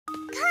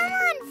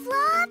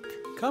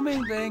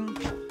Coming, Bing.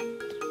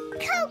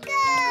 Coco!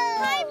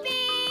 Hi,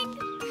 Bing!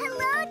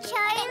 Hello,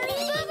 Charlie!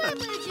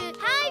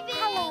 Hi,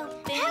 Bing!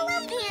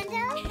 Hello, Bing!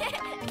 Hello,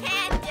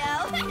 Pando!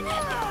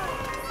 Pando!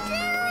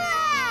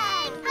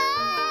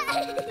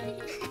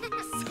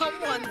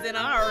 Someone's in a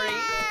hurry.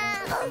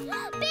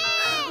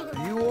 Bing!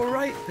 Are you all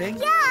right, Bing?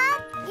 Yeah,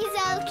 he's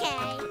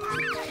okay.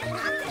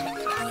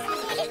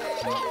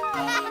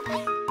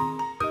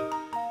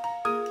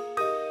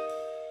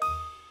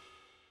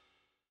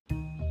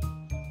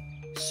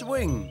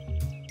 Swing.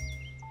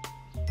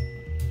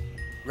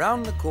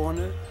 Round the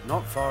corner,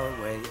 not far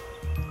away,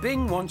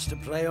 Bing wants to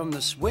play on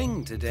the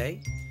swing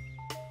today.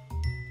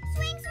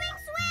 Swing, swing,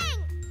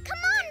 swing!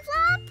 Come on,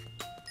 Flop!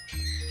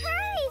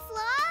 Hurry,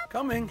 Flop!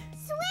 Coming.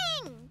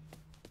 Swing!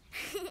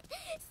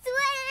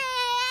 Swing!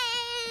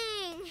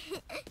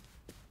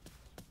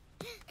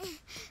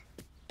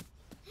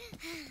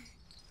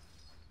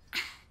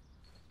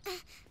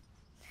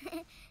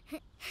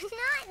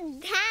 Not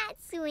that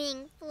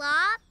swing,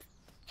 Flop.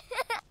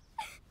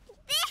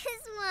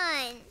 This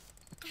one.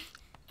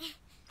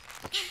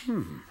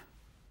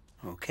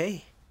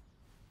 Okay.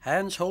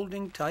 Hands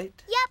holding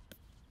tight. Yep.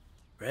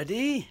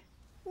 Ready?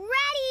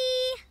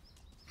 Ready.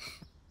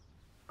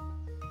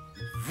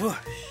 Whoosh.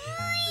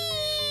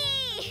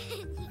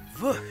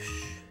 Whoosh.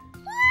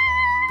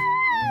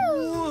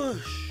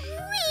 Whoosh.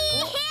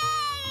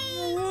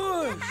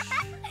 Whoosh.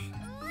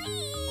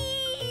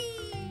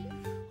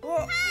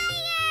 Whoa.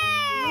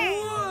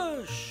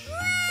 Whoosh.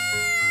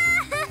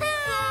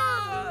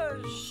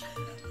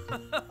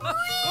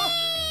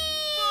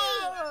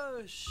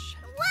 Whoosh.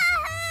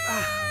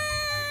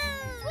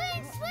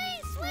 Swing,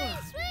 swing, swing,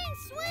 swing,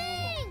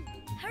 swing!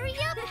 Hurry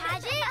up,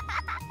 Paget!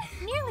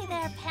 Nearly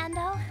there,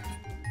 Pando.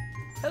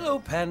 Hello,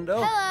 Pando.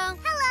 Hello.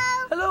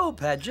 Hello. Hello,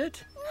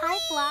 Paget. Hi,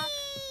 Flop.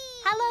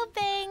 Hello,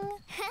 Bing.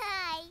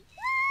 Hi.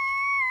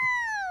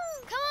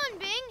 Come on,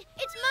 Bing.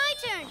 It's my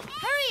turn.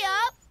 Hurry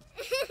up.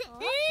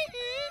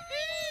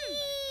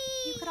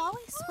 You could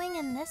always swing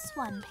in this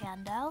one,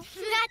 Pando.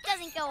 That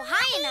doesn't go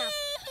high enough.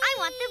 I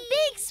want the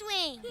big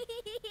swing.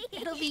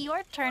 It'll be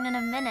your turn in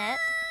a minute.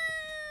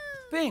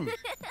 Bing,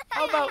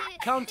 how about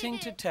counting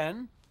to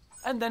 10,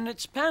 and then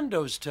it's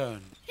Pando's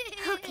turn?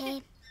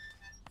 Okay.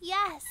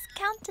 Yes,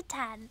 count to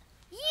 10.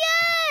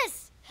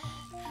 Yes!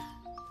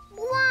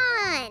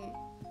 1,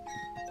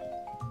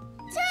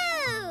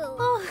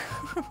 2,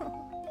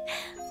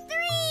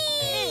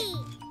 3,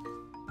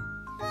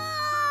 4,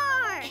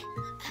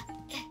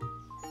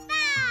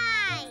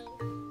 5,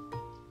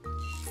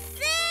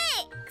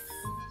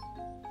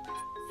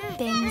 6,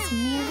 Bing's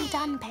nearly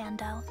done,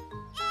 Pando.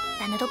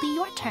 Then it'll be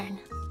your turn.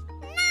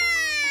 9,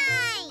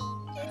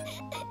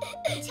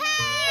 10.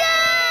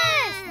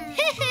 Yes!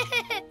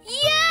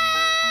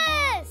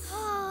 Yes!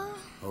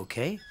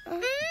 Okay.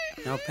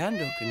 Now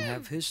Pando can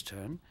have his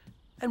turn,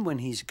 and when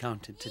he's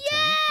counted to 10,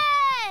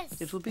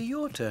 Yes! it will be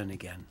your turn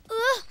again.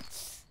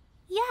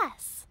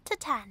 Yes, to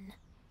 10.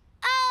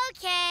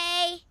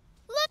 Okay.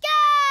 Look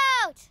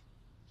out!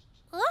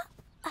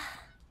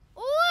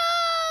 Woohoo!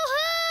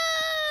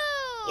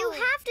 You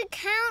have to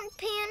count,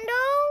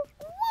 Pando.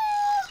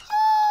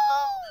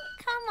 Woohoo!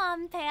 Come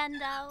on,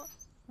 Pando.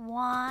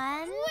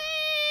 1. Whee!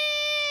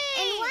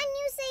 And when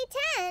you say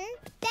 10,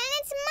 then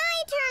it's my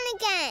turn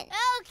again.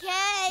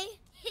 Okay.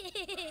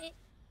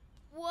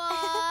 1,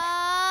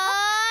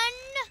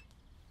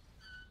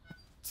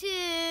 2,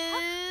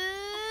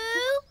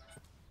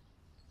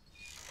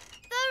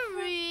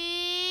 3,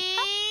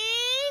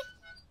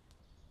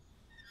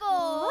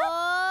 4.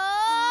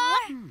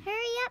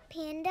 Hurry up,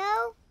 Pando.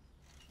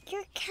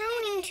 You're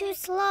counting too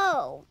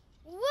slow.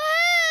 Woo!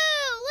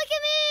 Look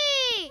at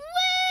me!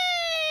 Whee!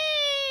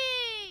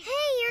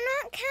 Hey, you're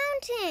not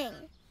counting.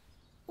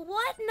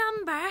 What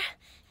number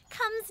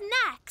comes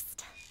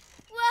next?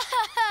 1.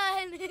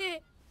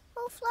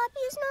 Oh,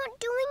 Floppy's not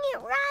doing it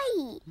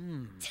right.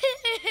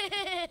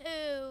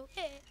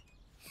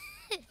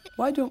 2.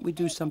 Why don't we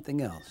do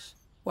something else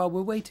while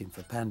we're waiting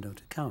for Pando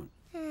to count?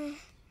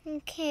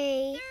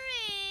 Okay.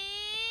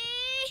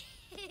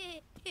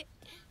 3.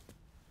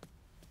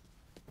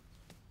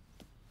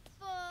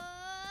 4.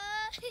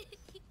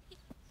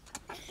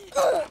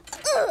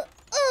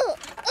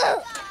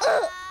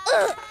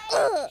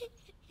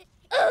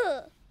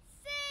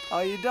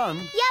 Are you done?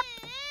 Yep.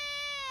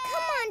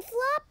 Come on,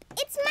 Flop.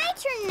 It's my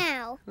turn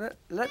now.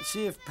 Let's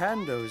see if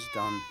Pando's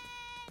done.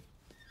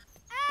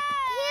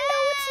 Pando,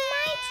 it's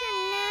my turn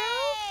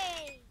now.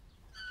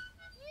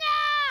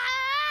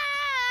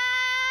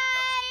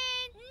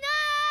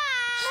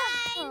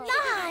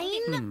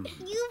 9.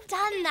 9? You've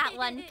done that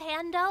one,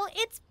 Pando.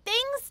 It's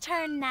Bing's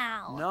turn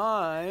now.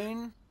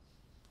 9.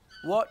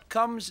 What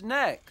comes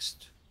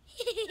next?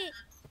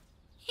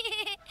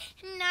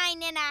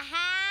 9 and a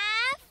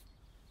half.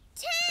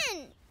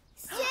 10.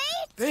 Say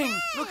Bing, 10.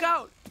 look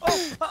out!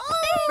 Oh,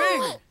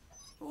 Bing!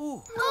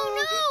 Oh. Oh,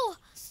 no.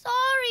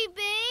 Sorry,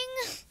 Bing.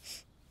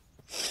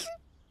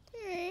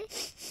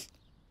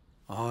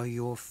 Are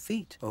your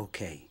feet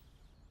okay?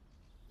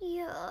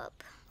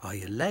 Yup. Are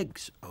your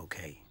legs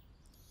okay?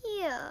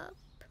 Yup.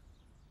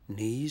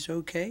 Knees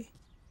okay?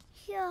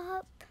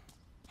 Yup.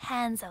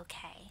 Hands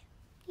okay.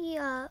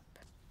 Yup.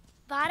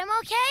 Bottom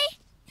okay?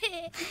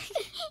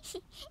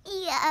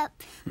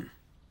 Yup.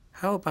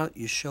 How about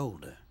your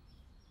shoulder?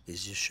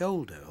 Is your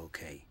shoulder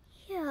okay?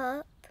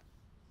 Yup.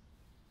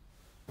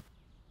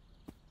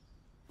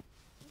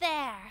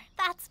 There,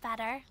 that's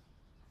better.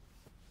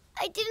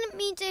 I didn't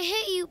mean to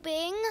hit you,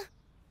 Bing.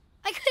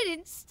 I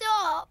couldn't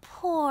stop.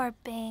 Poor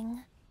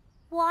Bing.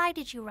 Why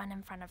did you run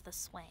in front of the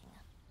swing?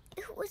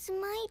 It was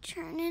my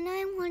turn and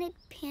I wanted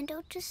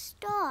Pando to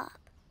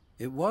stop.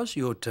 It was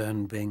your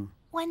turn, Bing.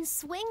 When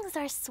swings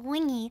are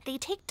swingy, they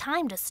take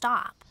time to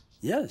stop.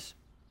 Yes.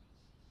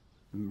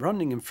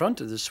 Running in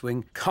front of the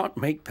swing can't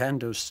make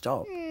Pando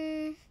stop.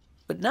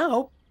 But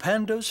now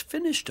Pando's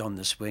finished on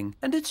the swing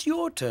and it's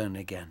your turn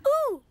again.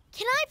 Ooh,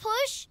 can I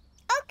push?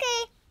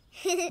 Okay.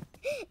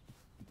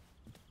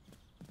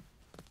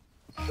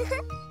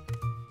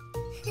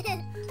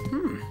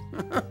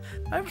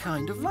 I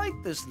kind of like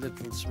this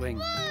little swing.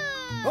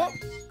 Oh,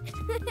 Push!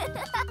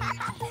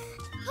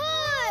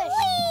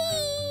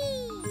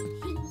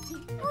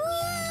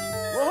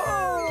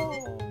 whoa!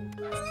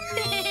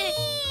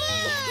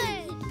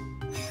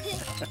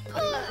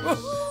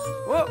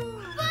 Whoa!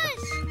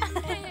 Push!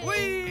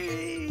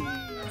 Whee!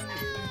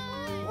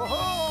 Whoa!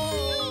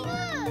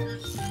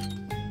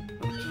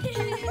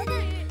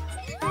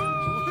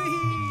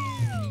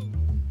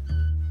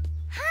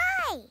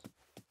 Hi!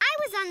 I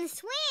was on the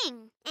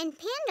swing, and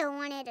Pando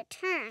wanted a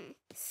turn.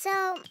 So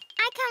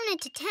I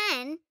counted to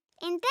 10,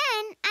 and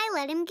then I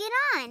let him get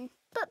on.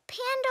 But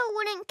Pando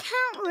wouldn't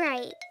count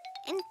right,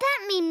 and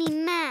that made me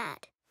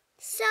mad.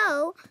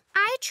 So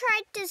I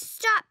tried to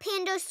stop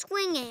Pando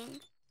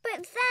swinging,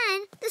 but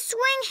then the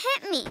swing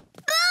hit me.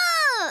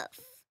 Oof!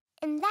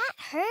 And that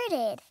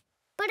hurted.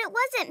 But it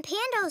wasn't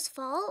Pando's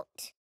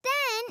fault.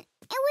 Then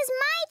it was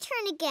my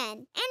turn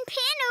again, and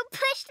Pando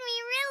pushed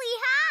me really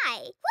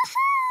high.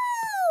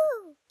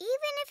 Woohoo!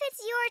 Even if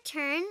it's your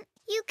turn,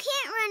 you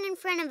can't run in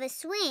front of a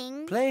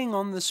swing. Playing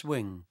on the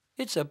swing.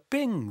 It's a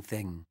Bing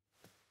thing.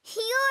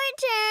 Your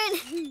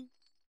turn.